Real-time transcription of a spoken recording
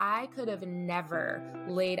I could have never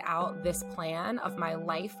laid out this plan of my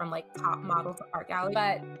life from like top model to art gallery.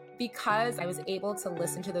 But because I was able to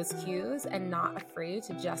listen to those cues and not afraid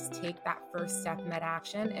to just take that first step in that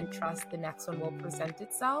action and trust the next one will present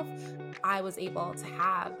itself, I was able to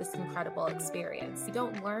have this incredible experience. We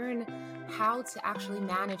don't learn how to actually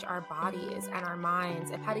manage our bodies and our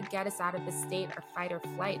minds and how to get us out of the state of fight or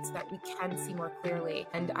flight so that we can see more clearly.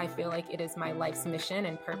 And I feel like it is my life's mission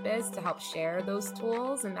and purpose to help share those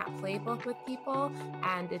tools and that playbook with people.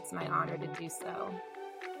 And it's my honor to do so.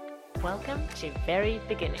 Welcome to Very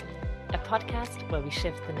Beginning, a podcast where we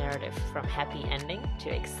shift the narrative from happy ending to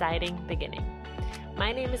exciting beginning.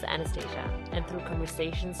 My name is Anastasia, and through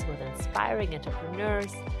conversations with inspiring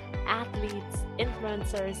entrepreneurs, athletes,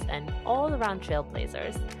 influencers, and all-around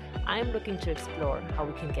trailblazers, I'm looking to explore how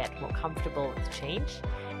we can get more comfortable with change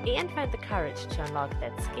and find the courage to unlock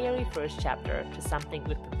that scary first chapter to something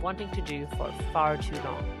we've been wanting to do for far too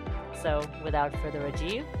long. So without further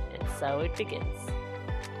ado, and so it begins.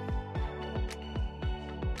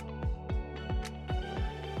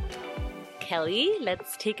 Kelle,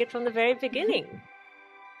 let's take it from the very beginning.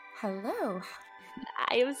 Hello.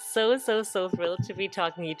 I am so thrilled to be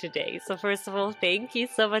talking to you today. So first of all, thank you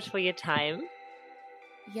so much for your time.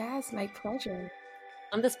 Yes, my pleasure.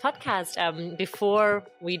 On this podcast, before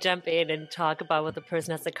we jump in and talk about what the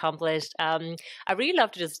person has accomplished, I really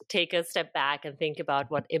love to just take a step back and think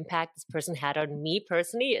about what impact this person had on me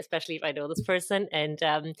personally, especially if I know this person. And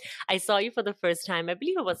I saw you for the first time, I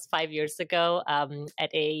believe it was 5 years ago,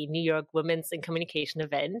 at a New York Women's in Communication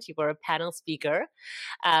event. You were a panel speaker.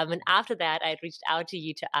 And after that, I had reached out to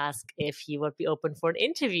you to ask if you would be open for an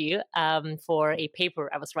interview for a paper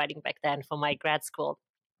I was writing back then for my grad school.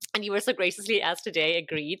 And you were so graciously, as today,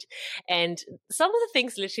 agreed. And some of the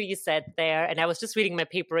things literally you said there, and I was just reading my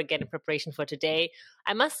paper again in preparation for today,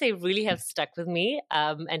 I must say really have stuck with me.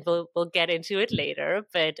 And we'll get into it later.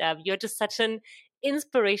 But you're just such an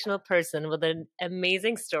inspirational person with an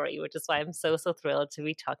amazing story, which is why I'm so thrilled to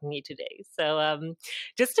be talking to you today. So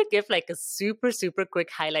just to give like a super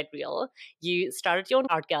quick highlight reel, you started your own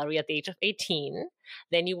art gallery at the age of 18.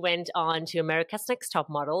 Then you went on to America's Next Top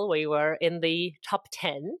Model, where you were in the top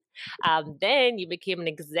 10. Then you became an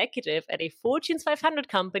executive at a Fortune's 500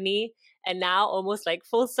 company. And now, almost like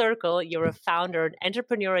full circle, you're a founder and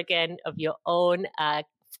entrepreneur again of your own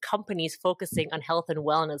companies focusing on health and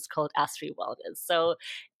wellness called Astri Wellness. So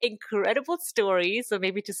incredible story. So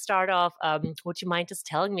maybe to start off, would you mind just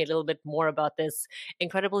telling me a little bit more about this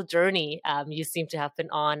incredible journey you seem to have been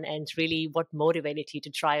on and really what motivated you to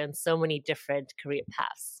try on so many different career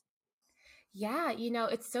paths? Yeah,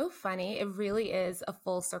 it's so funny. It really is a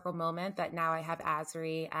full circle moment that now I have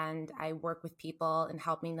Asri and I work with people and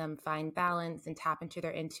helping them find balance and tap into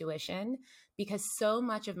their intuition, because so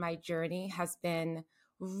much of my journey has been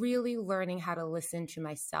really learning how to listen to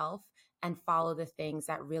myself and follow the things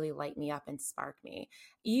that really light me up and spark me.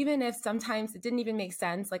 Even if sometimes it didn't even make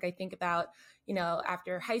sense. Like I think about,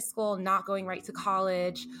 after high school, not going right to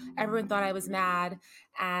college, everyone thought I was mad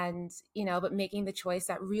and, but making the choice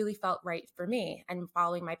that really felt right for me and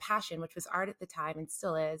following my passion, which was art at the time and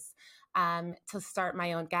still is, to start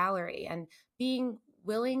my own gallery and being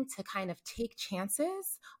willing to kind of take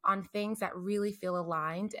chances on things that really feel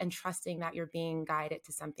aligned and trusting that you're being guided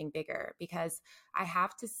to something bigger. Because I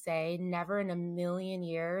have to say, never in a million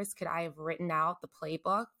years could I have written out the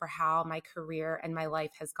playbook for how my career and my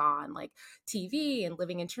life has gone, like TV and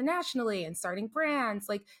living internationally and starting brands.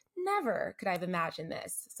 Like never could I have imagined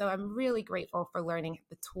this. So I'm really grateful for learning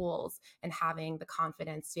the tools and having the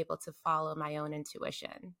confidence to be able to follow my own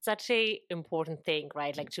intuition. Such a important thing,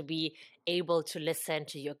 right? Like to be able to listen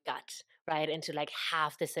to your gut, right? And to like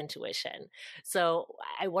have this intuition. So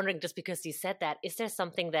I'm wondering, just because you said that, is there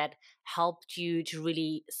something that helped you to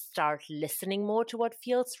really start listening more to what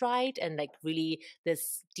feels right? And like really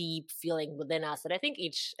this deep feeling within us that I think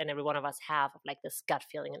each and every one of us have of like this gut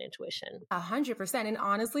feeling and intuition. 100%. And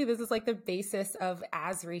honestly, this is like the basis of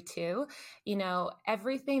Asri too.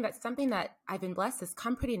 Everything that's something that I've been blessed has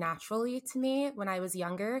come pretty naturally to me when I was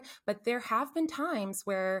younger. But there have been times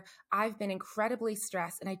where I've been incredibly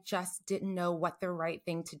stressed and I just didn't know what the right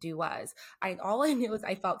thing to do was. All I knew was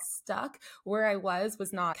I felt stuck. Where I was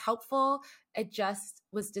not helpful. It just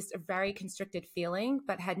was just a very constricted feeling,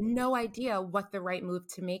 but had no idea what the right move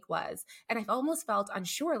to make was. And I've almost felt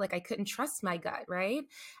unsure, like I couldn't trust my gut, right?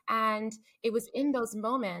 And it was in those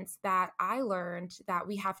moments that I learned that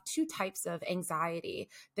we have two types of anxiety.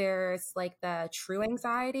 There's like the true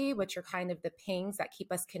anxiety, which are kind of the pings that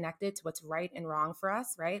keep us connected to what's right and wrong for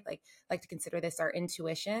us, right? Like to consider this our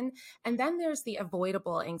intuition. And then there's the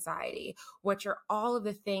avoidable anxiety, which are all of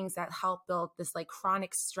the things that help build this like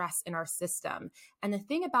chronic stress in our system. And the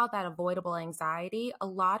thing about that avoidable anxiety, a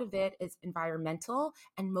lot of it is environmental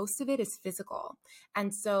and most of it is physical.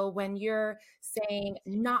 And so when you're saying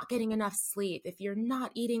not getting enough sleep, if you're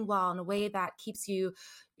not eating well in a way that keeps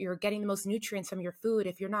you're getting the most nutrients from your food,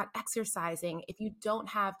 if you're not exercising, if you don't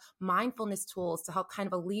have mindfulness tools to help kind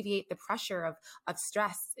of alleviate the pressure of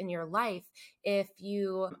stress in your life, if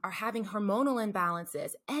you are having hormonal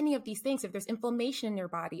imbalances, any of these things, if there's inflammation in your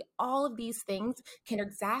body, all of these things can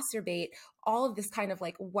exacerbate all of this kind of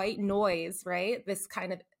like white noise, right? This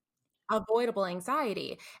kind of avoidable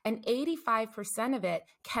anxiety. And 85% of it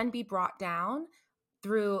can be brought down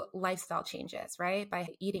through lifestyle changes, right? By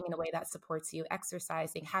eating in a way that supports you,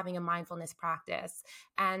 exercising, having a mindfulness practice.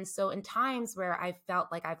 And so, in times where I felt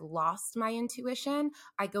like I've lost my intuition,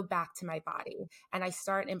 I go back to my body and I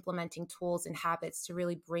start implementing tools and habits to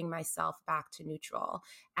really bring myself back to neutral.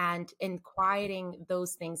 And in quieting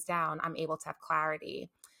those things down, I'm able to have clarity.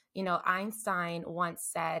 You know, Einstein once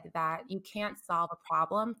said that you can't solve a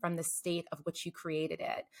problem from the state of which you created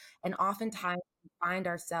it. And oftentimes, we find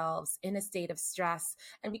ourselves in a state of stress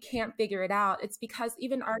and we can't figure it out. It's because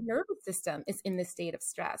even our nervous system is in this state of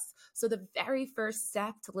stress. So, the very first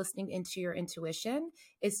step to listening into your intuition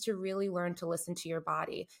is to really learn to listen to your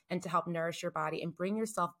body and to help nourish your body and bring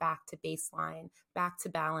yourself back to baseline, back to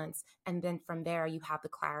balance. And then from there, you have the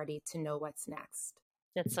clarity to know what's next.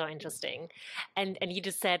 That's so interesting. And you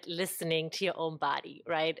just said listening to your own body,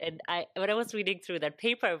 right? And I when I was reading through that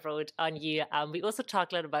paper I wrote on you, we also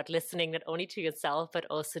talked a lot about listening not only to yourself but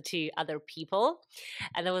also to other people.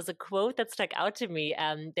 And there was a quote that stuck out to me,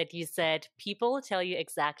 that you said, "People tell you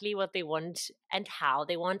exactly what they want and how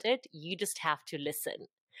they want it. You just have to listen."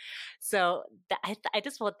 So I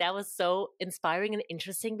just thought that was so inspiring and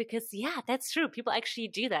interesting because, yeah, that's true. People actually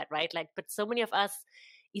do that, right? Like, but so many of us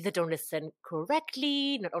either don't listen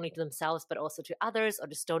correctly, not only to themselves, but also to others, or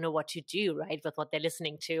just don't know what to do, right, with what they're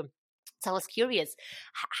listening to. So I was curious,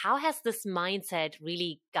 how has this mindset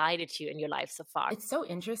really guided you in your life so far? It's so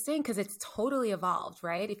interesting because it's totally evolved,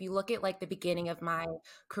 right? If you look at like the beginning of my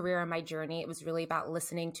career and my journey, it was really about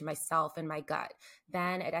listening to myself and my gut.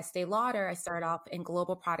 Then at Estee Lauder, I started off in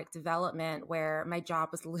global product development, where my job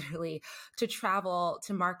was literally to travel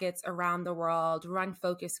to markets around the world, run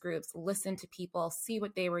focus groups, listen to people, see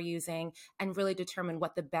what they were using, and really determine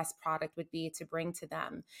what the best product would be to bring to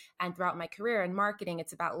them. And throughout my career in marketing,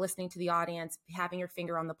 it's about listening to the audience, having your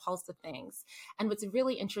finger on the pulse of things. And what's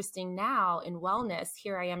really interesting now in wellness,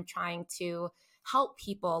 here I am trying to help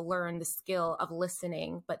people learn the skill of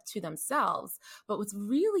listening, but to themselves. But what's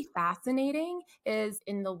really fascinating is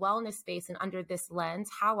in the wellness space and under this lens,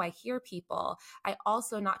 how I hear people, I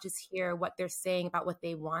also not just hear what they're saying about what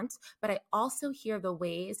they want, but I also hear the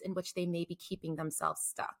ways in which they may be keeping themselves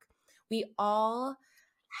stuck. We all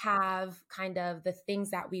have kind of the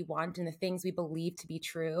things that we want and the things we believe to be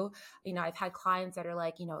true. You know, I've had clients that are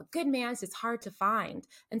like, you know, a good man's just hard to find.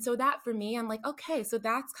 And so that for me, I'm like, okay, so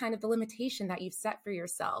that's kind of the limitation that you've set for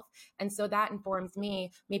yourself. And so that informs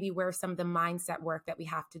me maybe where some of the mindset work that we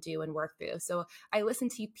have to do and work through. So I listen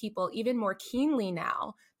to people even more keenly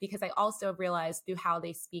now because I also realize through how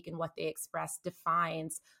they speak and what they express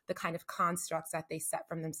defines the kind of constructs that they set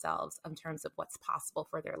from themselves in terms of what's possible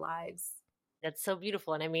for their lives. That's so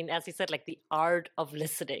beautiful. And I mean, as you said, like the art of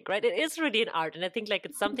listening, right? It is really an art. And I think like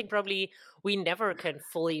it's something probably we never can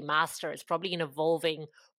fully master. It's probably an evolving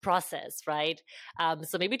process, right?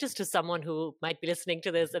 So maybe just to someone who might be listening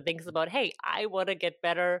to this and thinks about, hey, I want to get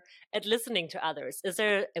better at listening to others. Is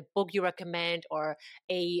there a book you recommend or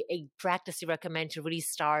a practice you recommend to really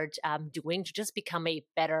start doing to just become a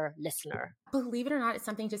better listener? Believe it or not, it's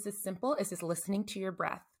something just as simple as just listening to your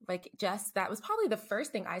breath. Like just that was probably the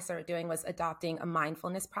first thing I started doing was adopting a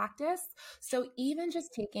mindfulness practice. So even just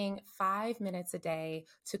taking 5 minutes a day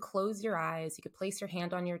to close your eyes, you could place your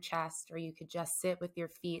hand on your chest or you could just sit with your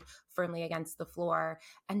feet firmly against the floor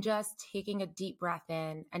and just taking a deep breath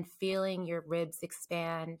in and feeling your ribs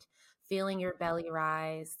expand, feeling your belly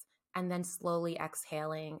rise, and then slowly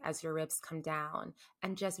exhaling as your ribs come down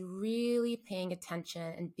and just really paying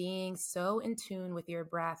attention and being so in tune with your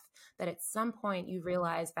breath that at some point you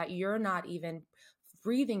realize that you're not even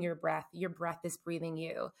breathing your breath is breathing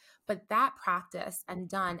you. But that practice and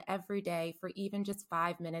done every day for even just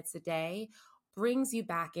 5 minutes a day brings you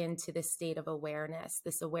back into this state of awareness,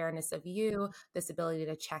 this awareness of you, this ability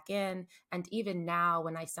to check in. And even now,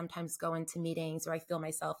 when I sometimes go into meetings where I feel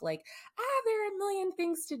myself like, there are a million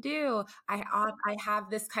things to do, I have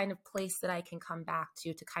this kind of place that I can come back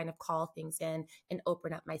to kind of call things in and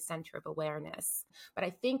open up my center of awareness. But I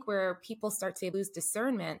think where people start to lose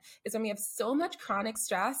discernment is when we have so much chronic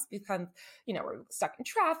stress because, we're stuck in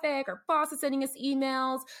traffic, our boss is sending us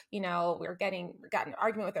emails, got in an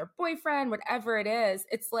argument with our boyfriend, whatever it is.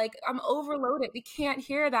 It's like, I'm overloaded. We can't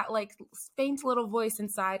hear that like faint little voice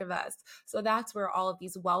inside of us. So that's where all of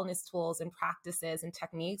these wellness tools and practices and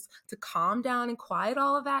techniques to calm down and quiet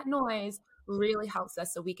all of that noise really helps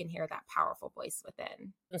us so we can hear that powerful voice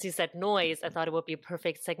within. Since you said noise, I thought it would be a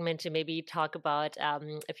perfect segment to maybe talk about,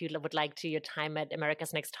 if you would like, to your time at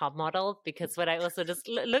America's Next Top Model, because when I also just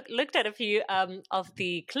looked at a few of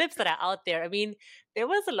the clips that are out there, I mean, there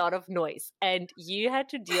was a lot of noise and you had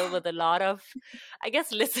to deal with a lot of, I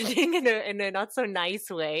guess, listening in a not so nice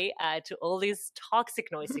way to all this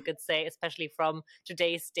toxic noise, you could say, especially from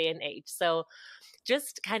today's day and age. So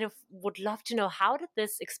just kind of would love to know, how did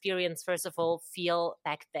this experience, first of all, feel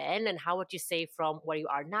back then? And how would you say from where you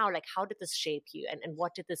are now, like, how did this shape you? And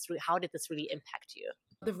how did this really impact you?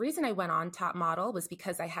 The reason I went on Top Model was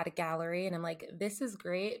because I had a gallery and I'm like, this is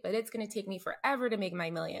great, but it's going to take me forever to make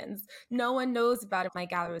my millions. No one knows about it. My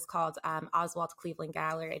gallery was called Oswald Cleveland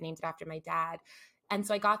Gallery. I named it after my dad. And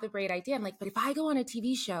so I got the great idea. I'm like, but if I go on a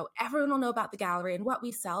TV show, everyone will know about the gallery and what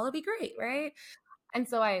we sell. It'll be great, right? And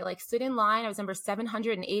so I like stood in line. I was number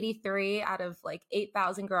 783 out of like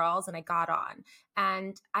 8,000 girls, and I got on.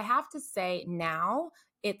 And I have to say now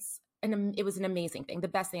it was an amazing thing, the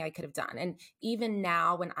best thing I could have done. And even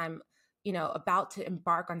now when I'm, about to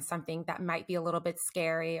embark on something that might be a little bit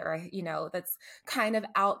scary or, that's kind of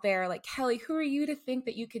out there, like, Kelle, who are you to think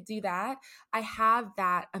that you could do that? I have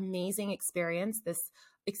that amazing experience, this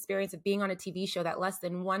experience of being on a TV show that less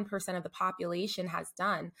than 1% of the population has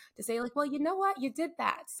done, to say like, well, you know what? You did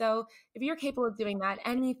that. So if you're capable of doing that,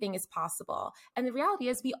 anything is possible. And the reality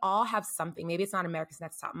is we all have something. Maybe it's not America's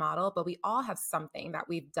Next Top Model, but we all have something that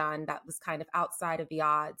we've done that was kind of outside of the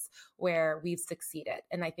odds where we've succeeded.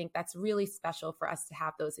 And I think that's really special for us to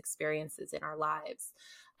have those experiences in our lives.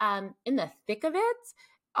 In the thick of it,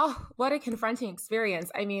 oh, what a confronting experience.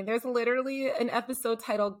 I mean, there's literally an episode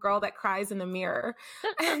titled Girl That Cries in the Mirror.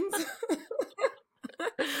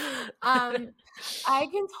 And I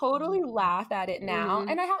can totally laugh at it now.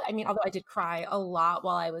 And although I did cry a lot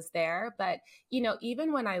while I was there, but,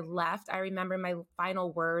 even when I left, I remember my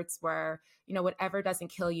final words were, whatever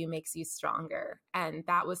doesn't kill you makes you stronger. And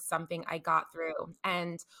that was something I got through.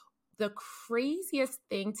 And the craziest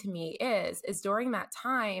thing to me is during that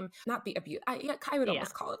time, not the abuse, I would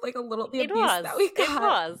almost call it like a little, the abuse that we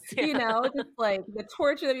got, just like the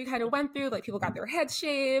torture that we kind of went through, like people got their heads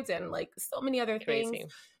shaved and like so many other things,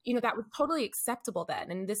 that was totally acceptable then.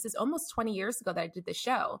 And this is almost 20 years ago that I did the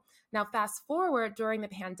show. Now, fast forward during the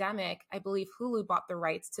pandemic, I believe Hulu bought the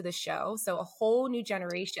rights to the show. So a whole new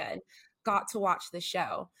generation got to watch the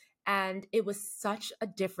show. And it was such a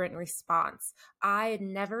different response. I had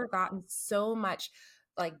never gotten so much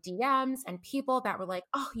like DMs and people that were like,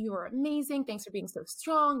 oh, you were amazing. Thanks for being so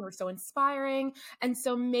strong. You were so inspiring. And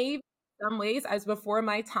so maybe in some ways I was before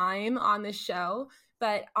my time on the show.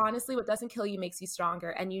 But honestly, what doesn't kill you makes you stronger.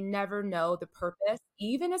 And you never know the purpose.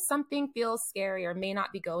 Even if something feels scary or may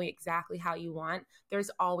not be going exactly how you want, there's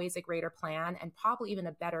always a greater plan and probably even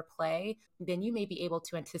a better play than you may be able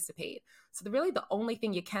to anticipate. So really the only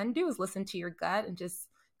thing you can do is listen to your gut and just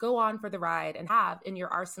go on for the ride and have in your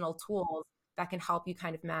arsenal tools that can help you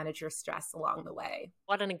kind of manage your stress along the way.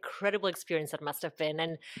 What an incredible experience that must have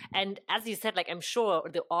been. And as you said, like, I'm sure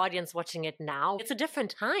the audience watching it now, it's a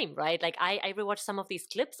different time, right? Like I rewatched some of these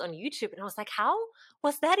clips on YouTube and I was like, how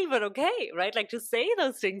was that even okay? Right? Like to say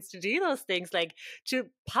those things, to do those things, like to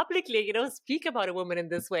publicly, speak about a woman in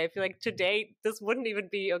this way. I feel like today this wouldn't even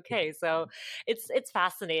be okay. So it's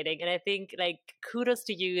fascinating. And I think like kudos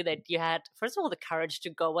to you that you had, first of all, the courage to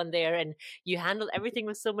go on there and you handled everything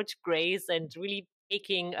with so much grace and really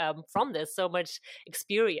taking from this so much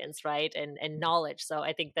experience, right, and knowledge. So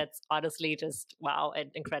I think that's honestly just wow and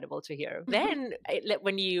incredible to hear. Then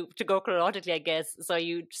when you, to go chronologically, I guess, so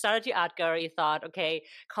you started your art gallery, you thought, okay,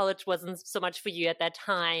 college wasn't so much for you at that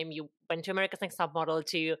time. You went to America's Next Top Model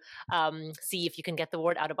to see if you can get the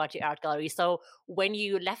word out about your art gallery. So when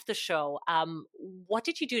you left the show, what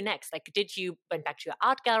did you do next? Like, did you went back to your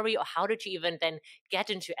art gallery, or how did you even then get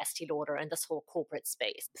into Estee Lauder and this whole corporate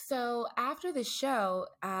space? So after the show,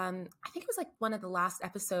 I think it was like one of the last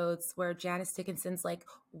episodes where Janice Dickinson's like,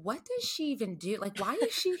 "What does she even do? Like, why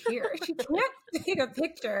is she here? She can't take a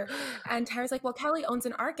picture." And Tyra's like, "Well, Kelle owns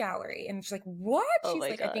an art gallery," and she's like, "What?" Oh She's my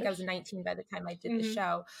like, "I think I was gosh. 19 by the time I did the Hmm.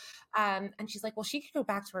 show," and she's like, "Well, she could go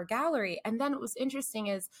back to her gallery." And then what was interesting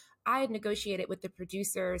is I had negotiated with the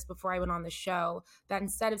producers before I went on the show that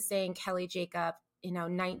instead of saying Kelle Jacob,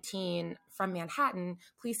 19 from Manhattan,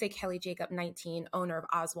 please say Kelle Jacob, 19, owner of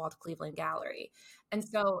Oswald Cleveland Gallery. And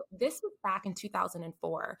so this was back in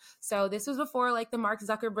 2004. So this was before like the Mark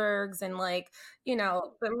Zuckerbergs and like,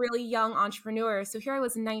 the really young entrepreneurs. So here I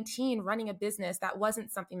was 19 running a business that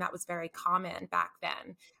wasn't something that was very common back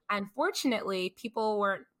then. And fortunately, people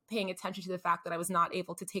weren't paying attention to the fact that I was not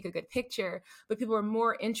able to take a good picture, but people were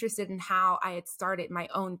more interested in how I had started my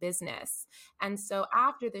own business. And so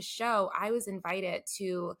after the show, I was invited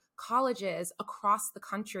to colleges across the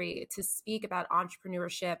country to speak about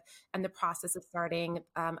entrepreneurship and the process of starting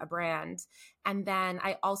a brand. And then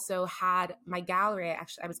I also had my gallery.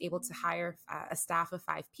 I was able to hire a staff of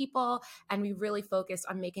 5 people, and we really focused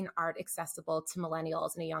on making art accessible to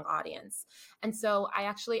millennials and a young audience. And so I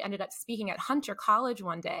actually ended up speaking at Hunter College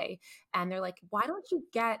one day, and they're like, "Why don't you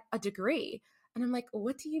get a degree?" And I'm like,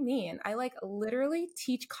 "What do you mean? I like literally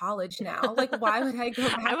teach college now. Like, why would I go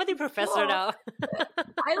back I'm a to professor school? now.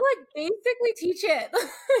 I like basically teach it."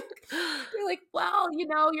 They're like, "Well,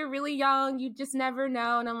 you're really young. You just never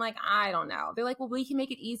know." And I'm like, "I don't know." They're like, "Well, we can make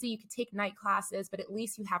it easy. You could take night classes, but at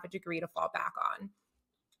least you have a degree to fall back on."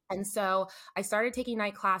 And so I started taking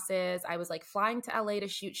night classes. I was like flying to LA to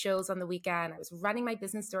shoot shows on the weekend. I was running my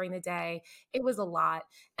business during the day. It was a lot.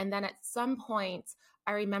 And then at some point,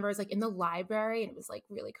 I remember I was like in the library and it was like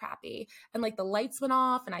really crappy. And like the lights went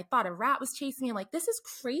off and I thought a rat was chasing me. I'm like, "This is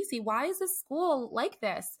crazy. Why is this school like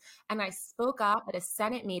this?" And I spoke up at a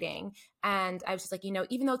Senate meeting and I was just like,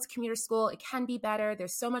 even though it's commuter school, it can be better.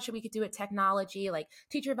 There's so much that we could do with technology. Like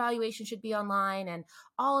teacher evaluation should be online and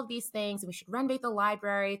all of these things. And we should renovate the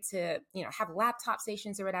library to, have laptop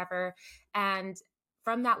stations or whatever. And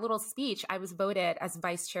from that little speech, I was voted as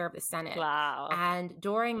vice chair of the Senate. Wow. And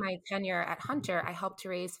during my tenure at Hunter, I helped to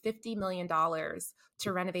raise $50 million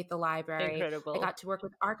to renovate the library. I Incredible. got to work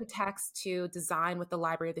with architects to design what the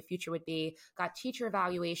library of the future would be, got teacher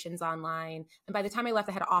evaluations online. And by the time I left,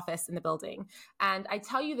 I had an office in the building. And I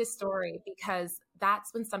tell you this story because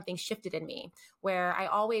that's when something shifted in me, where I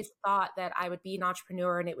always thought that I would be an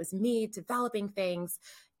entrepreneur and it was me developing things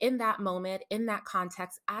in that moment, in that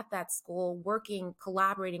context, at that school, working,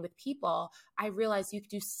 collaborating with people. I realized you could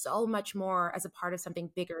do so much more as a part of something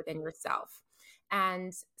bigger than yourself.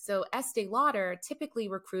 And so Estee Lauder typically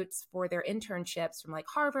recruits for their internships from like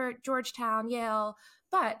Harvard, Georgetown, Yale.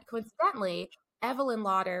 But coincidentally, Evelyn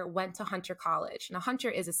Lauder went to Hunter College. Now, Hunter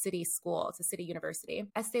is a city school, it's a city university.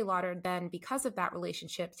 Estee Lauder then, because of that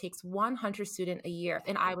relationship, takes 100 student a year.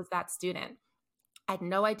 And I was that student. I had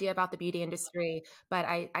no idea about the beauty industry, but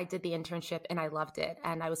I did the internship and I loved it.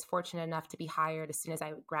 And I was fortunate enough to be hired as soon as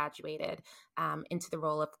I graduated into the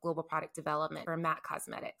role of global product development for MAC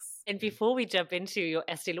Cosmetics. And before we jump into your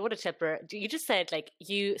Estee Lauder chapter, you just said like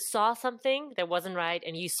you saw something that wasn't right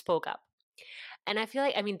and you spoke up. And I feel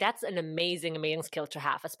like, I mean, that's an amazing, amazing skill to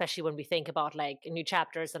have, especially when we think about like new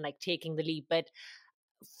chapters and like taking the leap. But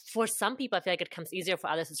for some people, I feel like it comes easier. For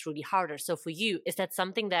others, it's really harder. So for you, is that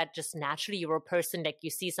something that just naturally you're a person, like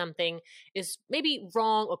you see something is maybe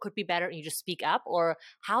wrong or could be better and you just speak up? Or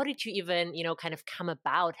how did you even, kind of come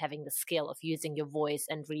about having the skill of using your voice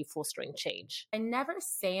and really fostering change? I never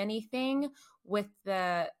say anything with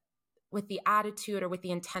the attitude or with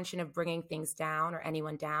the intention of bringing things down or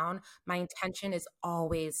anyone down. My intention is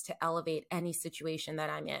always to elevate any situation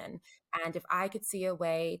that I'm in. And if I could see a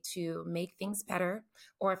way to make things better,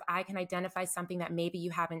 or if I can identify something that maybe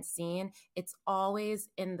you haven't seen, it's always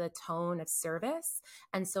in the tone of service.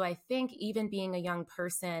 And so I think even being a young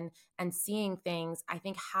person and seeing things, I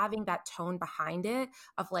think having that tone behind it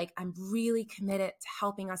of like, I'm really committed to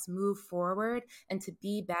helping us move forward and to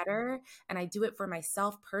be better. And I do it for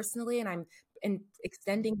myself personally, and I'm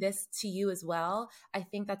extending this to you as well. I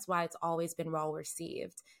think that's why it's always been well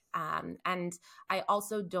received. And I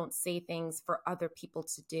also don't say things for other people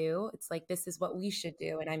to do. It's like, this is what we should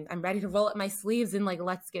do. And I'm ready to roll up my sleeves and like,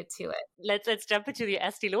 let's get to it. Let's jump into the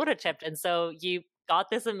Estee Lauder chapter. And so you got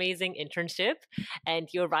this amazing internship and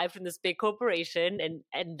you arrived in this big corporation,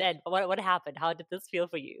 and then what happened? How did this feel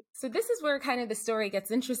for you? So this is where kind of the story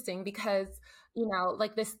gets interesting because,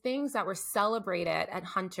 like these things that were celebrated at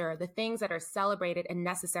Hunter, the things that are celebrated and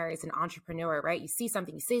necessary as an entrepreneur, right? You see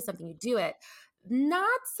something, you say something, you do it.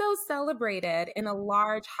 not so celebrated in a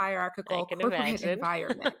large I hierarchical can corporate imagine.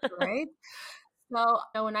 environment, right? So,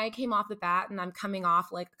 when I came off the bat and I'm coming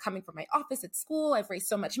off, like coming from my office at school, I've raised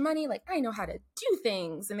so much money, like I know how to do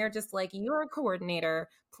things. And they're just like, you're a coordinator,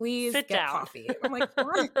 please Sit get down. coffee. And I'm like,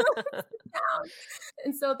 what?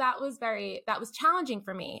 And so that was challenging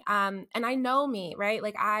for me. And I know me, right?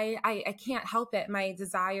 Like I can't help it. My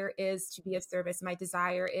desire is to be of service. My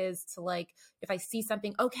desire is to, like, if I see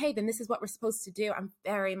something, okay, then this is what we're supposed to do. I'm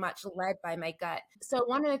very much led by my gut. So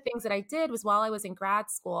one of the things that I did was, while I was in grad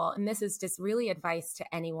school, and this is just really advice to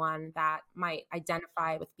anyone that might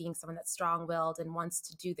identify with being someone that's strong-willed and wants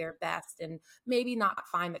to do their best and maybe not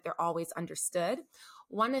find that they're always understood.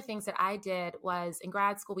 One of the things that I did was, in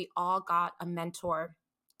grad school, we all got a mentor.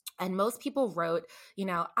 And most people wrote,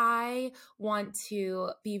 I want to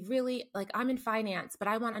be really, like, I'm in finance, but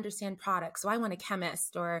I want to understand products. So I want a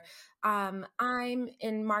chemist. Or I'm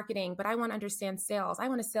in marketing, but I want to understand sales. I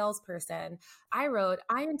want a salesperson. I wrote,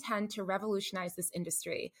 I intend to revolutionize this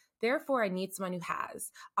industry. Therefore, I need someone who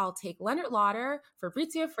has. I'll take Leonard Lauder,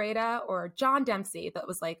 Fabrizio Freda, or John Dempsey, that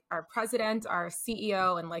was like our president, our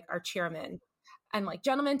CEO, and like our chairman. And like,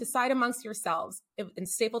 gentlemen, decide amongst yourselves, and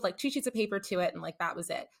stapled like 2 sheets of paper to it. And like, that was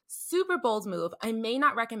it. Super bold move. I may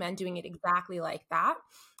not recommend doing it exactly like that.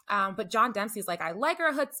 But John Dempsey's like, I like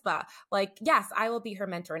her chutzpah. Like, yes, I will be her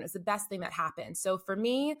mentor. And it's the best thing that happened. So for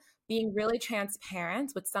me, being really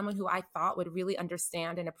transparent with someone who I thought would really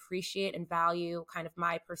understand and appreciate and value kind of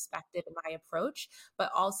my perspective and my approach,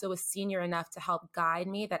 but also was senior enough to help guide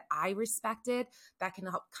me, that I respected, that can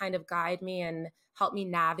help kind of guide me and help me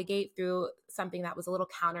navigate through something that was a little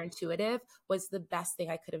counterintuitive, was the best thing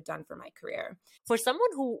I could have done for my career. For someone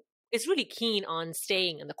who is really keen on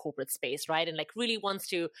staying in the corporate space, right? And like really wants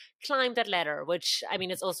to climb that ladder, which I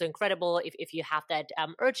mean, it's also incredible if you have that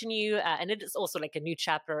urge in you. And it is also like a new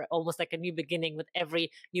chapter, almost like a new beginning with every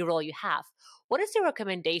new role you have. What is your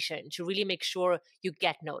recommendation to really make sure you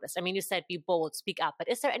get noticed? I mean, you said be bold, speak up, but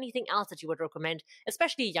is there anything else that you would recommend,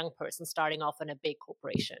 especially a young person starting off in a big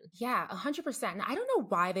corporation? Yeah, 100%. And I don't know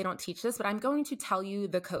why they don't teach this, but I'm going to tell you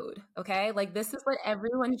the code. Okay. Like, this is what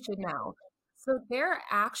everyone should know. So there are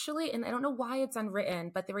actually, and I don't know why it's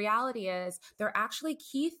unwritten, but the reality is there are actually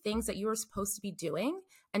key things that you are supposed to be doing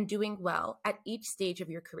and doing well at each stage of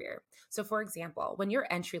your career. So for example, when you're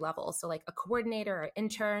entry level, so like a coordinator or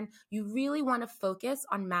intern, you really want to focus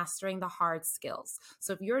on mastering the hard skills.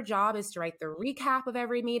 So if your job is to write the recap of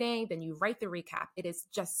every meeting, then you write the recap. It is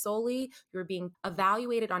just solely you're being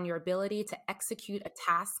evaluated on your ability to execute a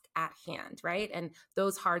task at hand, right? And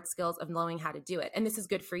those hard skills of knowing how to do it. And this is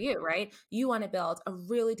good for you, right? You want to build a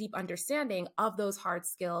really deep understanding of those hard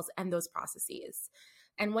skills and those processes.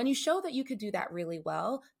 And when you show that you could do that really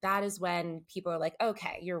well, that is when people are like,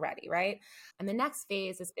 okay, you're ready, right? And the next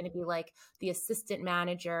phase is going to be like the assistant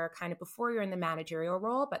manager, kind of before you're in the managerial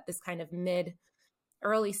role, but this kind of mid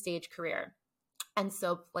early stage career. And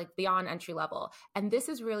so like beyond entry level. And this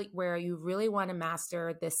is really where you really want to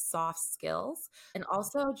master this soft skills, and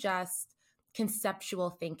also just conceptual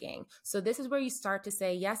thinking. So this is where you start to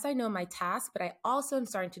say, yes, I know my task, but I also am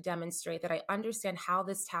starting to demonstrate that I understand how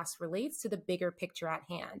this task relates to the bigger picture at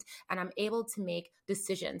hand. And I'm able to make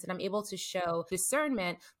decisions, and I'm able to show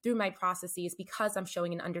discernment through my processes because I'm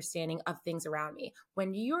showing an understanding of things around me.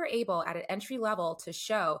 When you're able at an entry level to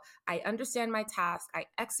show, I understand my task, I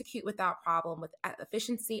execute without problem, with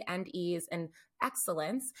efficiency and ease and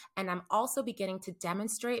excellence, and I'm also beginning to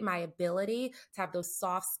demonstrate my ability to have those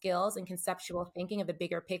soft skills and conceptual thinking of the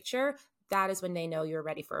bigger picture, that is when they know you're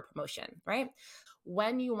ready for a promotion, right?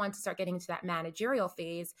 When you want to start getting into that managerial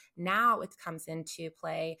phase, now it comes into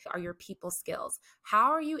play are your people skills.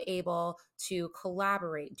 How are you able to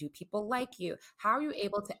collaborate? Do people like you? How are you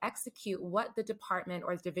able to execute what the department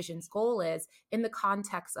or the division's goal is in the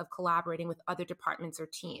context of collaborating with other departments or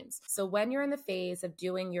teams? So when you're in the phase of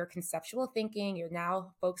doing your conceptual thinking, you're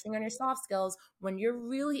now focusing on your soft skills. When you're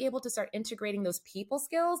really able to start integrating those people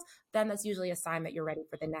skills, then that's usually a sign that you're ready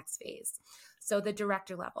for the next phase. So the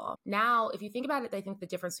director level. Now, if you think about it, I think the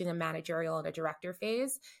difference between a managerial and a director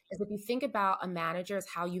phase is, if you think about a manager as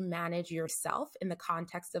how you manage yourself in the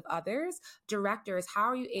context of others, director is how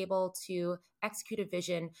are you able to execute a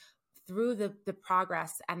vision through the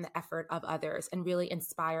progress and the effort of others, and really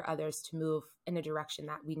inspire others to move in the direction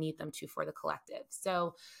that we need them to for the collective.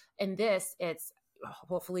 So in this, it's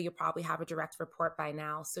hopefully you probably have a direct report by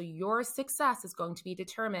now. So your success is going to be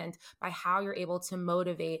determined by how you're able to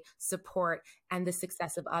motivate, support, and the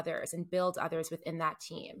success of others, and build others within that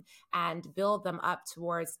team, and build them up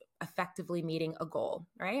towards effectively meeting a goal,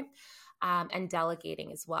 right? And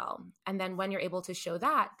delegating as well. And then when you're able to show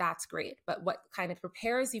that, that's great. But what kind of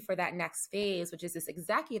prepares you for that next phase, which is this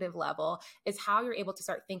executive level, is how you're able to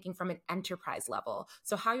start thinking from an enterprise level.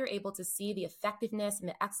 So, how you're able to see the effectiveness and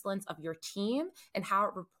the excellence of your team and how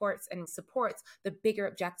it reports and supports the bigger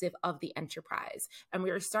objective of the enterprise. And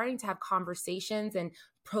we are starting to have conversations and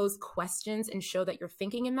pose questions and show that you're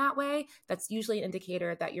thinking in that way. That's usually an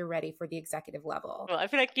indicator that you're ready for the executive level. Well, I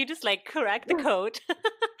feel like you just like cracked the code.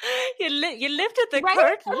 You lifted the Right?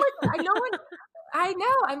 curtain. I'm like, I know one. I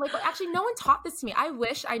know. I'm like, well, actually, no one taught this to me. I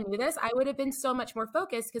wish I knew this. I would have been so much more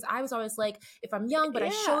focused because I was always like, if I'm young, but I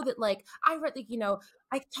Yeah. show that like I read, like,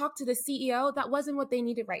 I talked to the CEO. That wasn't what they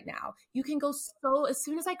needed right now. You can go so, as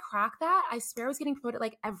soon as I crack that, I swear I was getting promoted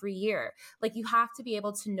like every year. Like you have to be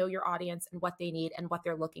able to know your audience and what they need and what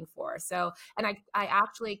they're looking for. So, and I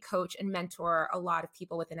actually coach and mentor a lot of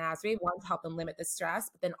people within ASRI, one to help them limit the stress,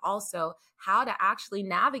 but then also how to actually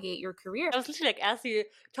navigate your career. I was literally like, as you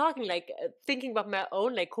talking, like thinking about my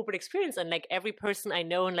own like corporate experience and like every person I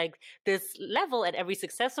know and like this level and every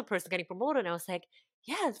successful person getting promoted. And I was like,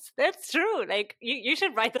 yes, that's true. Like you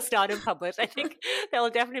should write this down and publish. I think that will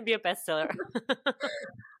definitely be a bestseller.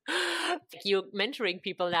 You're mentoring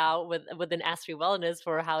people now within ASRI Wellness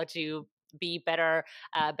for how to be better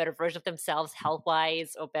version of themselves health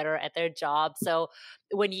wise or better at their job. So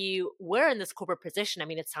when you were in this corporate position, I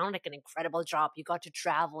mean, it sounded like an incredible job. You got to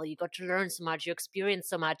travel, you got to learn so much, you experienced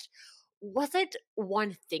so much. Was it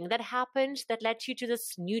one thing that happened that led you to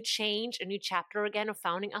this new change, a new chapter again of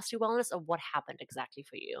founding ASRI Wellness, or what happened exactly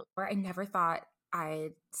for you? Where I never thought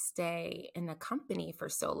I'd stay in a company for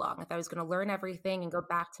so long. I thought I was going to learn everything and go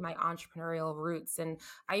back to my entrepreneurial roots. And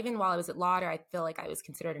even while I was at Lauder, I feel like I was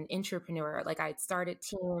considered an entrepreneur. Like I had started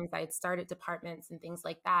teams, I had started departments and things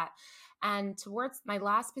like that. And towards my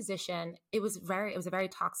last position, it was a very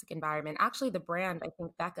toxic environment. Actually, the brand, I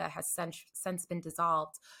think Becca, has since been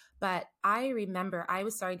dissolved. But I remember I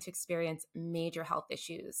was starting to experience major health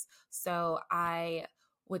issues. So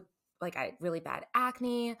would I had really bad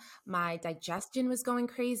acne. My digestion was going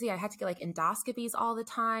crazy. I had to get like endoscopies all the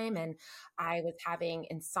time. And I was having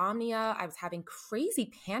insomnia. I was having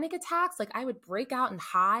crazy panic attacks. Like I would break out in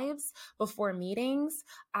hives before meetings.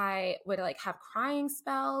 I would like have crying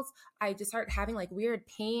spells. I just started having like weird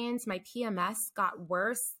pains. My PMS got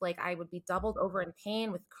worse. Like I would be doubled over in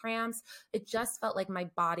pain with cramps. It just felt like my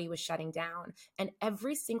body was shutting down. And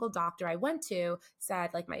every single doctor I went to said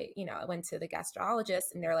like I went to the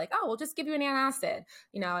gastrologist and they're like, oh, we'll just give you an antacid.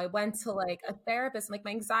 I went to like a therapist and like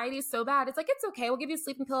my anxiety is so bad. It's like, it's okay. We'll give you a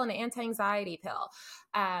sleeping pill and an anti-anxiety pill.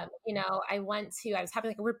 I was having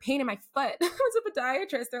like a weird pain in my foot. I was a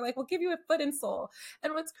podiatrist. They're like, we'll give you a foot insole.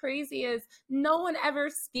 And what's crazy is no one ever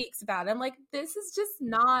speaks about it. I'm like, this is just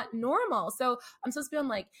not normal. So I'm supposed to be on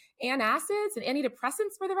like antacids and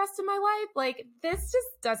antidepressants for the rest of my life. Like this just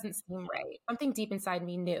doesn't seem right. Something deep inside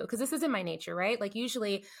me knew, because this isn't my nature, right? Like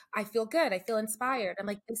usually I feel good. I feel inspired. I'm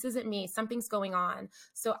like, this isn't me. Something's going on.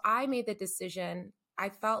 So I made the decision. I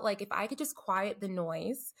felt like if I could just quiet the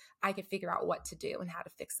noise, I could figure out what to do and how to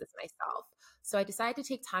fix this myself. So I decided to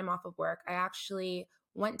take time off of work. I actually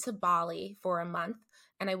went to Bali for a month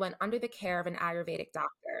and I went under the care of an Ayurvedic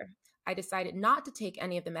doctor. I decided not to take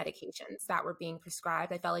any of the medications that were being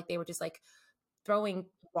prescribed. I felt like they were just like throwing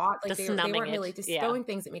water, like they weren't really just throwing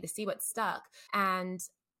things at me to see what stuck. And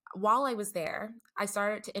while I was there, I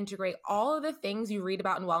started to integrate all of the things you read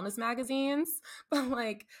about in wellness magazines, but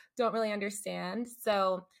like don't really understand.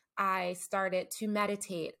 So I started to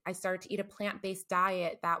meditate. I started to eat a plant-based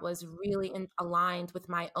diet that was really aligned with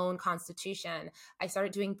my own constitution. I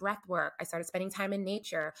started doing breath work. I started spending time in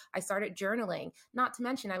nature. I started journaling. Not to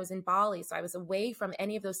mention I was in Bali, so I was away from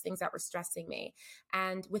any of those things that were stressing me.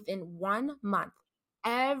 And within 1 month,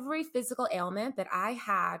 every physical ailment that I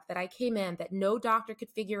had, that I came in, that no doctor could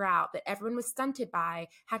figure out, that everyone was stunted by,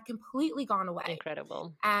 had completely gone away.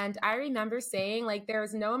 Incredible. And I remember saying, like,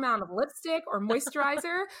 there's no amount of lipstick or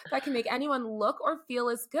moisturizer that can make anyone look or feel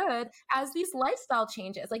as good as these lifestyle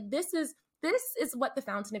changes. Like, this is what the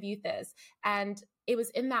fountain of youth is. And it was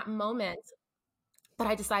in that moment. But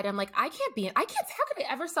I decided, I'm like, how could I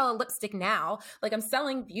ever sell a lipstick now? Like I'm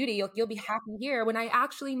selling beauty. You'll be happy here when I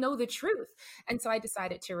actually know the truth. And so I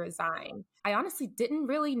decided to resign. I honestly didn't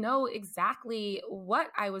really know exactly what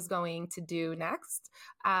I was going to do next.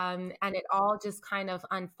 And it all just kind of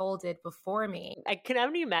unfolded before me. I can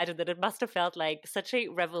only imagine that it must have felt like such a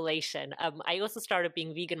revelation. I also started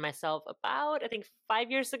being vegan myself about, I think, 5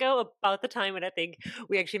 years ago, about the time when I think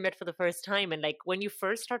we actually met for the first time. And like when you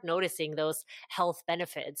first start noticing those health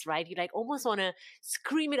benefits, right? You like almost want to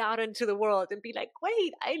scream it out into the world and be like,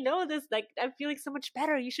 wait, I know this, like I'm feeling so much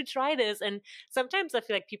better, you should try this. And sometimes I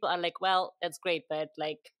feel like people are like, well, that's great, but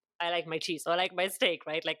like I like my cheese or I like my steak,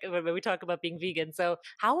 right? Like when we talk about being vegan. So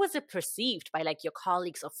how was it perceived by like your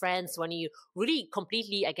colleagues or friends when you really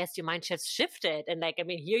completely, I guess your mind just shifted? And like, I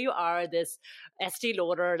mean, here you are, this Estee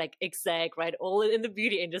Lauder, like exec, right? All in the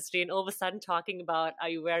beauty industry, and all of a sudden talking about how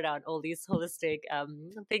you wear down all these holistic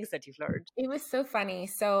things that you've learned. It was so funny.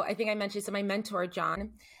 So I think I mentioned, so my mentor,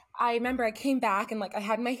 John, I remember I came back and like I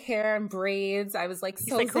had my hair in braids. I was like He's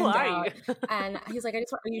so like, who zenned are you? out. And he's like, I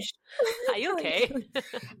just want, are you, Are you okay? like,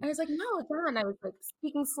 I was like, no, John. I was like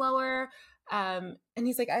speaking slower. And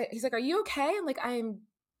he's like, are you okay? I'm like, I'm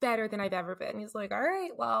better than I've ever been. He's like, all right,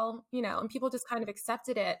 well, and people just kind of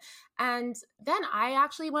accepted it. And then I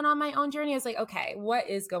actually went on my own journey. I was like, okay, what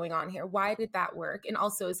is going on here? Why did that work? And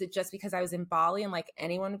also, is it just because I was in Bali and like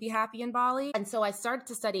anyone would be happy in Bali? And so I started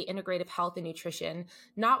to study integrative health and nutrition,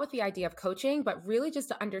 not with the idea of coaching, but really just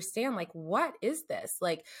to understand like, what is this?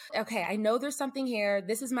 Like, okay, I know there's something here.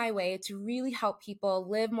 This is my way to really help people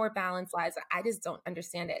live more balanced lives. I just don't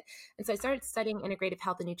understand it. And so I started studying integrative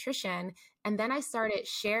health and nutrition. And then I started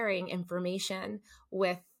sharing information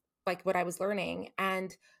with like what I was learning.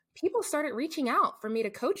 And people started reaching out for me to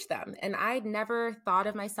coach them. And I'd never thought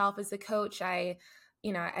of myself as a coach. I've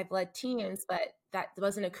led teams, but that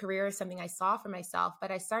wasn't a career or something I saw for myself. But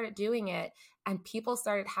I started doing it and people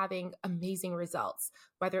started having amazing results,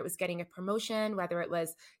 whether it was getting a promotion, whether it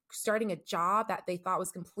was starting a job that they thought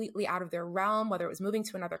was completely out of their realm, whether it was moving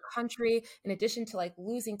to another country, in addition to like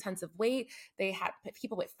losing tons of weight. They had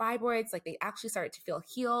people with fibroids, like they actually started to feel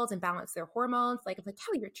healed and balance their hormones. Like, I'm like,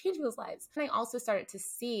 Kelly, you're changing those lives. And I also started to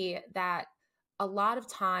see that a lot of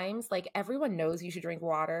times, like everyone knows you should drink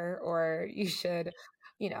water or you should,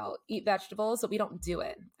 eat vegetables, but we don't do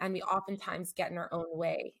it. And we oftentimes get in our own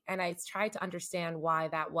way. And I tried to understand why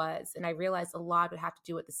that was. And I realized a lot would have to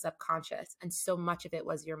do with the subconscious. And so much of it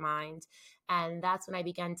was your mind. And that's when I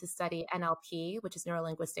began to study NLP, which is neuro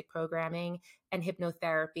linguistic programming, and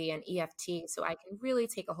hypnotherapy and EFT. So I can really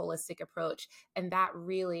take a holistic approach. And that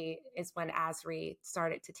really is when ASRI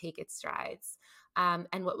started to take its strides.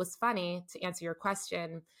 And what was funny, to answer your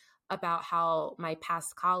question about how my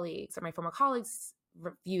past colleagues or my former colleagues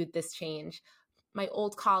viewed this change, my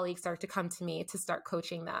old colleagues started to come to me to start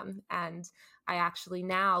coaching them. And I actually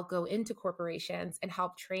now go into corporations and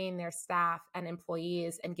help train their staff and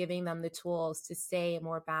employees and giving them the tools to stay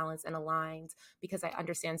more balanced and aligned, because I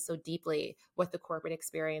understand so deeply what the corporate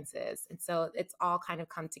experience is. And so it's all kind of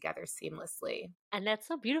come together seamlessly. And that's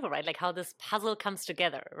so beautiful, right? Like how this puzzle comes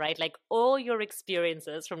together, right? Like all your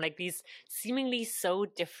experiences from like these seemingly so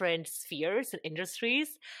different spheres and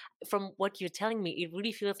industries, from what you're telling me, it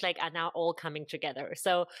really feels like are now all coming together.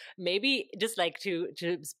 So maybe just like to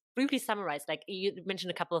briefly summarize, like you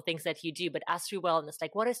mentioned a couple of things that you do, but Astro Wellness,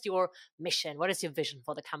 like what is your mission? What is your vision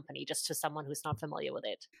for the company, just to someone who's not familiar with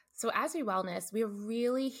it? So, as we wellness, we're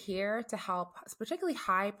really here to help particularly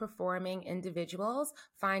high performing individuals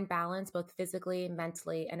find balance both physically,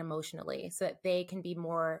 mentally, and emotionally so that they can be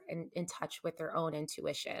more in touch with their own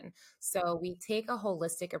intuition. So, we take a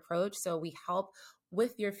holistic approach. So, we help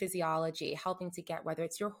with your physiology, helping to get whether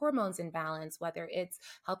it's your hormones in balance, whether it's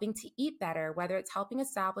helping to eat better, whether it's helping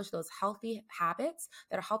establish those healthy habits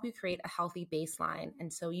that'll help you create a healthy baseline.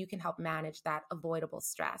 And so you can help manage that avoidable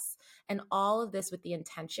stress. And all of this with the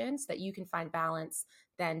intention so that you can find balance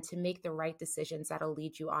then to make the right decisions that'll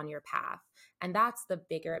lead you on your path. And that's the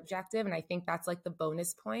bigger objective. And I think that's like the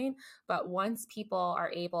bonus point. But once people are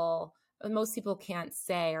able, most people can't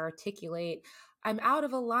say or articulate, I'm out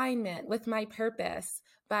of alignment with my purpose.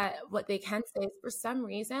 But what they can say is for some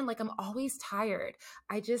reason, like I'm always tired.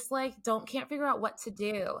 I just like can't figure out what to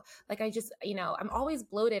do. Like I just, I'm always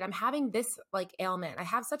bloated. I'm having this like ailment. I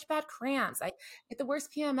have such bad cramps. I get the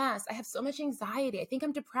worst PMS. I have so much anxiety. I think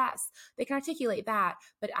I'm depressed. They can articulate that,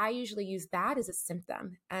 but I usually use that as a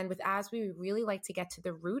symptom. And with ASWE, we really like to get to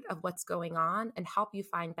the root of what's going on and help you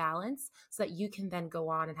find balance so that you can then go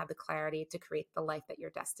on and have the clarity to create the life that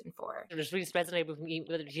you're destined for. It was really resonated with me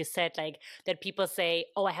what you said, like that people say,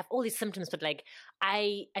 oh, I have all these symptoms, but like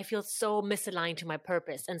I feel so misaligned to my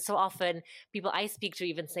purpose. And so often people I speak to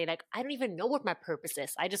even say like, I don't even know what my purpose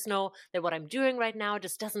is. I just know that what I'm doing right now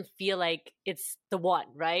just doesn't feel like it's the one,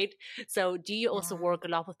 right? So do you also work a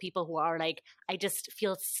lot with people who are like, I just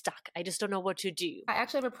feel stuck. I just don't know what to do? I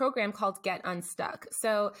actually have a program called Get Unstuck.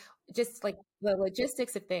 So just like the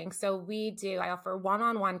logistics of things. So I offer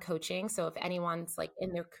one-on-one coaching. So if anyone's like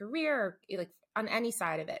in their career, or like on any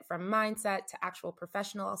side of it, from mindset to actual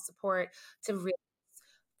professional support to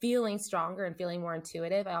feeling stronger and feeling more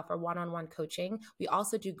intuitive, I offer one-on-one coaching. We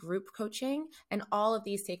also do group coaching, and all of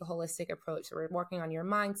these take a holistic approach. So we're working on your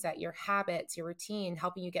mindset, your habits, your routine,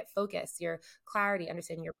 helping you get focus, your clarity,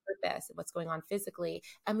 understanding your purpose, what's going on physically.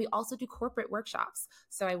 And we also do corporate workshops.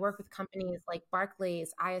 So I work with companies like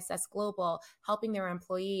Barclays, ISS Global, helping their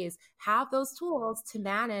employees have those tools to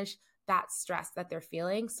manage that stress that they're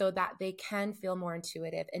feeling so that they can feel more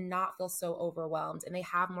intuitive and not feel so overwhelmed, and they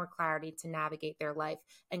have more clarity to navigate their life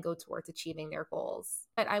and go towards achieving their goals.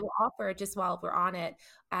 But I will offer, just while we're on it,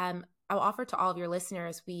 I'll offer to all of your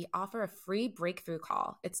listeners, we offer a free breakthrough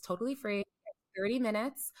call. It's totally free, 30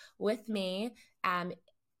 minutes with me.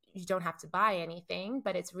 You don't have to buy anything,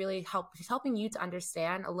 but it's really helping you to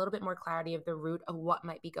understand a little bit more clarity of the root of what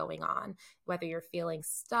might be going on, whether you're feeling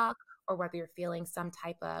stuck or whether you're feeling some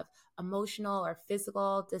type of emotional or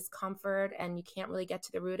physical discomfort and you can't really get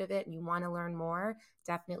to the root of it and you want to learn more.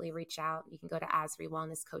 Definitely reach out. You can go to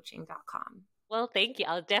asrewellnesscoaching.com. Well, thank you.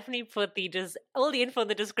 I'll definitely put all the info in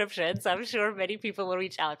the description. So I'm sure many people will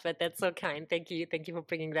reach out, but that's so kind. Thank you. Thank you for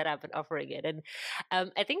bringing that up and offering it. And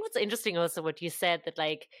I think what's interesting also what you said that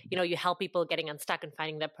like, you help people getting unstuck and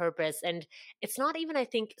finding their purpose. And it's not even, I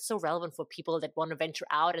think, so relevant for people that want to venture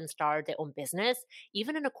out and start their own business,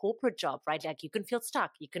 even in a corporate job, right? Like you can feel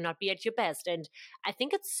stuck. You cannot be at your best. And I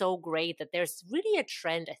think it's so great that there's really a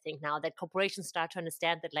trend, I think now that corporations start to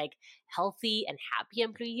understand that like healthy and happy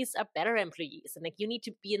employees are better employees. And like you need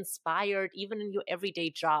to be inspired even in your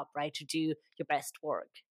everyday job, right, to do your best work.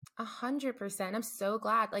 100%. I'm so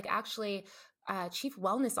glad. Like, actually, chief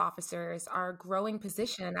wellness officers are a growing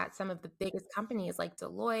position at some of the biggest companies like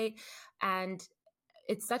Deloitte. And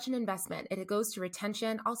it's such an investment. It goes to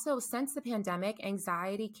retention. Also, since the pandemic,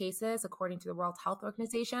 anxiety cases, according to the World Health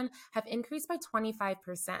Organization, have increased by 25%.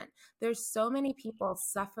 There's so many people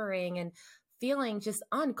suffering and feeling just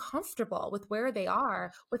uncomfortable with where they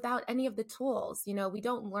are without any of the tools. We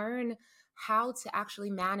don't learn how to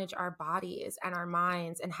actually manage our bodies and our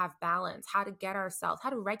minds and have balance, how to get ourselves,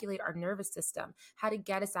 how to regulate our nervous system, how to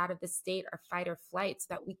get us out of the state of fight or flight so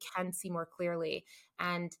that we can see more clearly.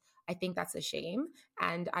 And I think that's a shame.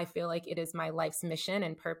 And I feel like it is my life's mission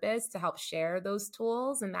and purpose to help share those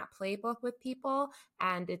tools and that playbook with people.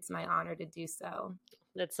 And it's my honor to do so.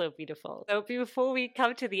 That's so beautiful. So before we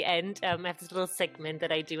come to the end, I have this little segment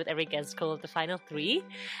that I do with every guest called the Final Three.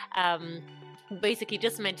 Basically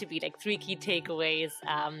just meant to be like 3 key takeaways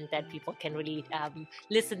that people can really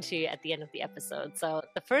listen to at the end of the episode. So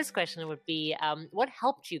the first question would be, what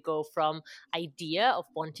helped you go from idea of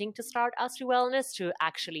wanting to start Astri Wellness to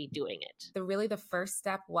actually doing it? The first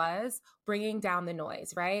step was bringing down the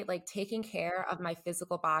noise, right? Like taking care of my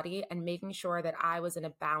physical body and making sure that I was in a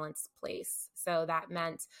balanced place. So that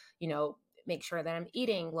meant, make sure that I'm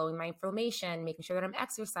eating, lowering my inflammation, making sure that I'm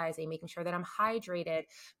exercising, making sure that I'm hydrated,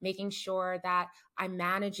 making sure that I'm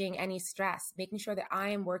managing any stress, making sure that I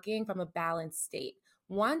am working from a balanced state.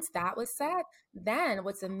 Once that was set, then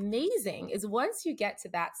what's amazing is once you get to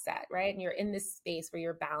that set, right, and you're in this space where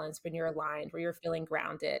you're balanced, when you're aligned, where you're feeling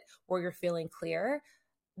grounded, where you're feeling clear,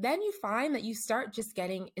 then you find that you start just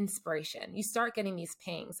getting inspiration. You start getting these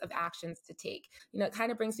pings of actions to take. It kind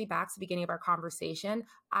of brings me back to the beginning of our conversation.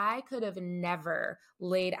 I could have never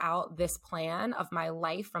laid out this plan of my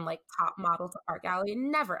life from like top model to art gallery.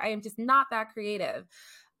 Never. I am just not that creative.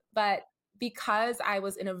 But because I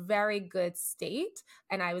was in a very good state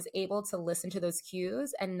and I was able to listen to those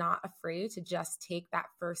cues and not afraid to just take that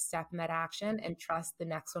first step in that action and trust the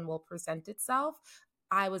next one will present itself,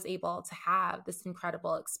 I was able to have this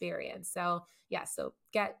incredible experience. So so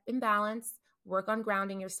get in balance, work on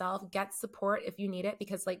grounding yourself, get support if you need it,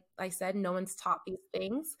 because like I said, no one's taught these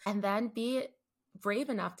things, and then be brave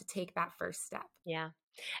enough to take that first step. Yeah.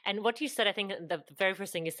 And what you said, I think the very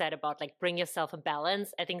first thing you said about like bring yourself in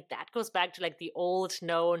balance, I think that goes back to like the old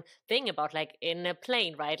known thing about like in a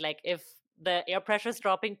plane, right? Like if the air pressure is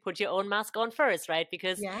dropping, put your own mask on first, right?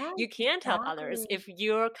 Because you can't help others if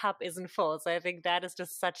your cup isn't full. So I think that is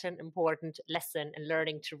just such an important lesson and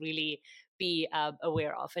learning to really be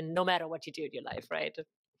aware of, and no matter what you do in your life, right?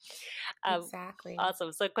 Exactly.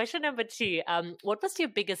 Awesome. So question number 2, what was your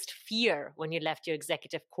biggest fear when you left your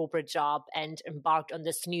executive corporate job and embarked on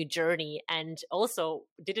this new journey? And also,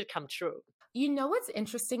 did it come true? You know what's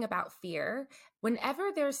interesting about fear? Whenever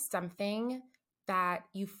there's something that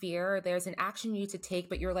you fear, there's an action you need to take,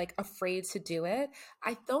 but you're like afraid to do it.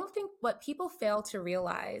 I don't think what people fail to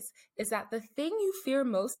realize is that the thing you fear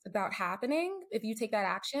most about happening, if you take that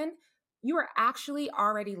action, you are actually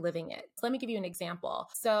already living it. So let me give you an example.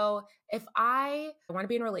 So if I want to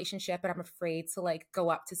be in a relationship but I'm afraid to like go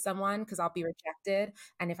up to someone because I'll be rejected,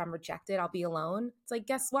 and if I'm rejected, I'll be alone. It's like,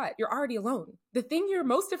 guess what? You're already alone. The thing you're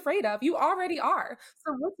most afraid of, you already are.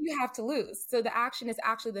 So what do you have to lose? So the action is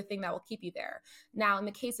actually the thing that will keep you there. Now, in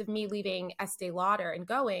the case of me leaving Estee Lauder and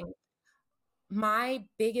going, my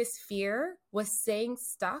biggest fear was staying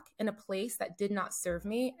stuck in a place that did not serve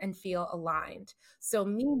me and feel aligned. So,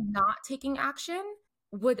 me not taking action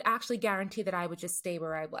would actually guarantee that I would just stay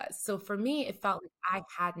where I was. So, for me, it felt like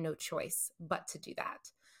I had no choice but to do that.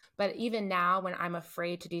 But even now, when I'm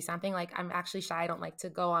afraid to do something, like I'm actually shy, I don't like to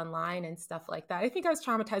go online and stuff like that. I think I was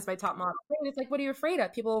traumatized by top model. It's like, what are you afraid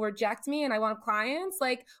of? People will reject me and I want clients.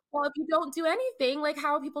 Like, well, if you don't do anything, like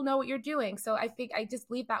how will people know what you're doing? So I think I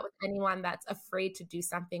just leave that with anyone that's afraid to do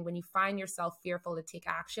something. When you find yourself fearful to take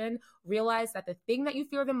action, realize that the thing that you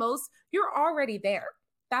fear the most, you're already there.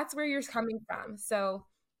 That's where you're coming from. So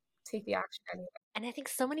take the action anyway. And I think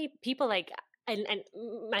so many people like, and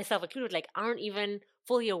myself included, like aren't even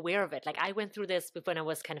fully aware of it. Like I went through this when I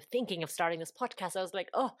was kind of thinking of starting this podcast. I was like,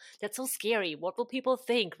 oh, that's so scary. What will people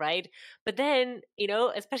think, right? But then,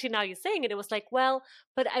 especially now you're saying it, it was like, well,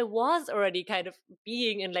 but I was already kind of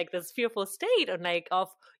being in like this fearful state and like of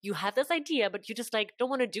you have this idea, but you just like don't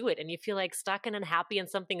want to do it, and you feel like stuck and unhappy and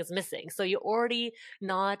something is missing. So you're already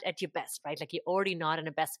not at your best, right? Like you're already not in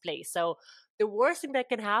a best place. So the worst thing that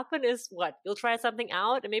can happen is what? You'll try something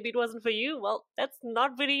out and maybe it wasn't for you. Well, that's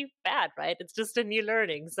not really bad, right? It's just a new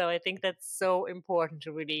learning. So I think that's so important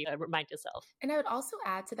to really remind yourself. And I would also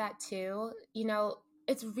add to that too,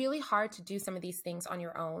 it's really hard to do some of these things on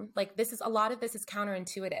your own. Like a lot of this is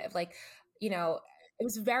counterintuitive. Like, it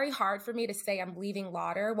was very hard for me to say I'm leaving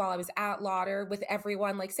Lauder while I was at Lauder with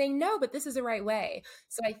everyone like saying, no, but this is the right way.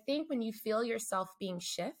 So I think when you feel yourself being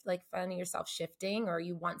like finding yourself shifting, or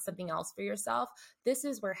you want something else for yourself, this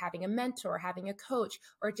is where having a mentor, having a coach,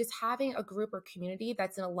 or just having a group or community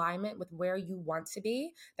that's in alignment with where you want to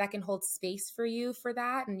be, that can hold space for you for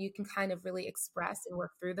that, and you can kind of really express and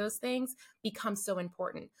work through those things, becomes so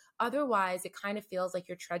important. Otherwise, it kind of feels like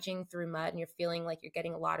you're trudging through mud and you're feeling like you're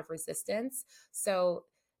getting a lot of resistance. So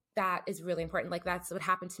that is really important. Like that's what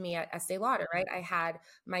happened to me at Estee Lauder, right? I had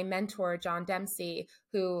my mentor, John Dempsey,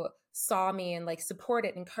 who saw me and like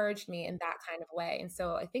supported, encouraged me in that kind of way. And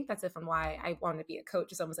so I think that's from why I wanted to be a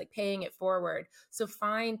coach. It's almost like paying it forward. So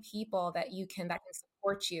find people that can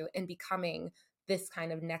support you in becoming this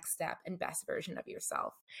kind of next step and best version of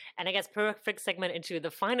yourself. And I guess perfect segment into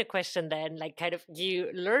the final question then, like kind of you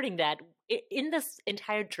learning that in this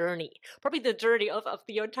entire journey, probably the journey of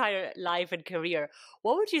your entire life and career,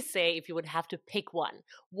 what would you say if you would have to pick one?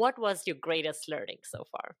 What was your greatest learning so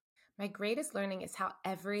far? My greatest learning is how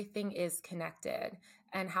everything is connected,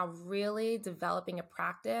 and how really developing a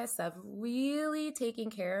practice of really taking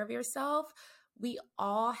care of yourself. We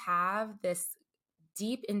all have this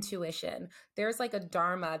deep intuition. There's like a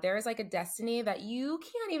dharma, there's like a destiny that you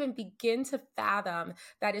can't even begin to fathom,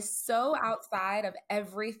 that is so outside of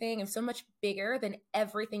everything and so much bigger than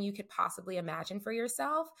everything you could possibly imagine for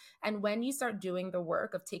yourself. And when you start doing the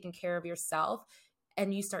work of taking care of yourself,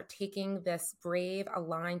 and you start taking this brave,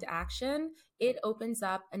 aligned action, it opens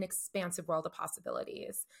up an expansive world of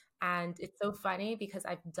possibilities. And it's so funny because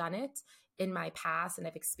I've done it in my past and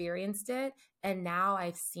I've experienced it. And now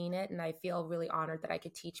I've seen it, and I feel really honored that I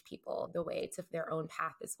could teach people the way to their own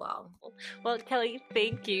path as well. Well, Kelle,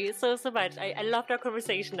 thank you so much. I loved our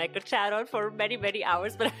conversation. I could chat on for many, many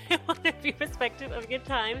hours, but I want to be respectful of your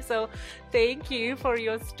time. So thank you for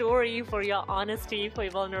your story, for your honesty, for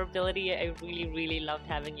your vulnerability. I really, really loved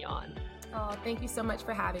having you on. Oh, thank you so much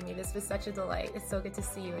for having me. This was such a delight. It's so good to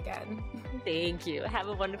see you again. Thank you. Have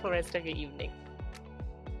a wonderful rest of your evening.